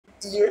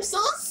You're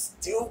so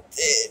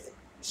stupid.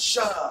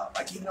 Shut up.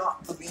 I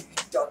cannot believe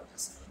you've done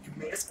this. You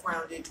made us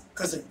grounded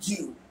because of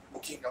you.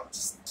 Okay, now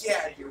just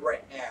get out of here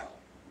right now.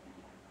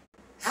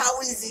 How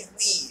is it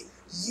me?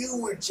 You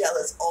were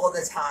jealous all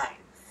the time.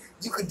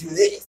 You could do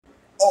this.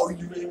 Oh,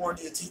 you really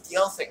wanted to take the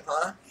L thing,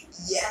 huh?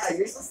 Yeah,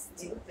 you're so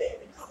stupid.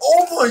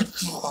 Oh my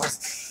god!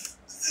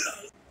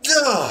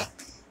 Ugh.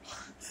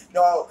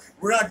 No,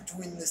 we're not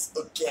doing this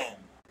again.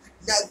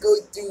 Not go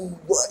do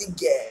what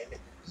again?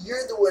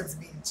 You're the ones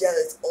being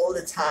jealous all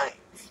the time.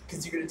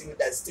 Because you're gonna do with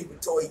that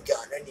stupid toy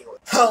gun anyway.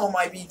 How am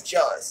I being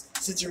jealous?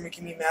 Since you're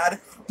making me mad?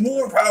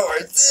 More power!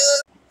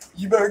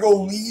 You better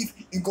go leave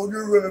and go to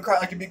your room and cry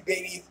like a big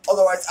baby.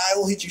 Otherwise, I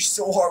will hit you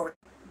so hard.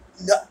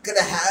 Not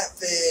gonna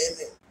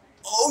happen.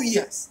 Oh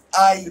yes,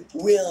 I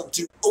will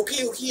do.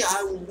 Okay,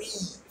 I will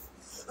leave.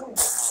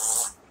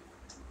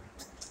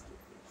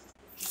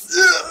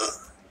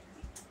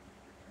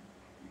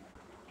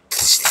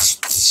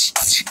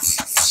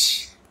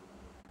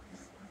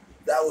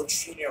 That will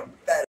treat him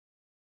better.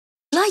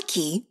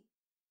 Likee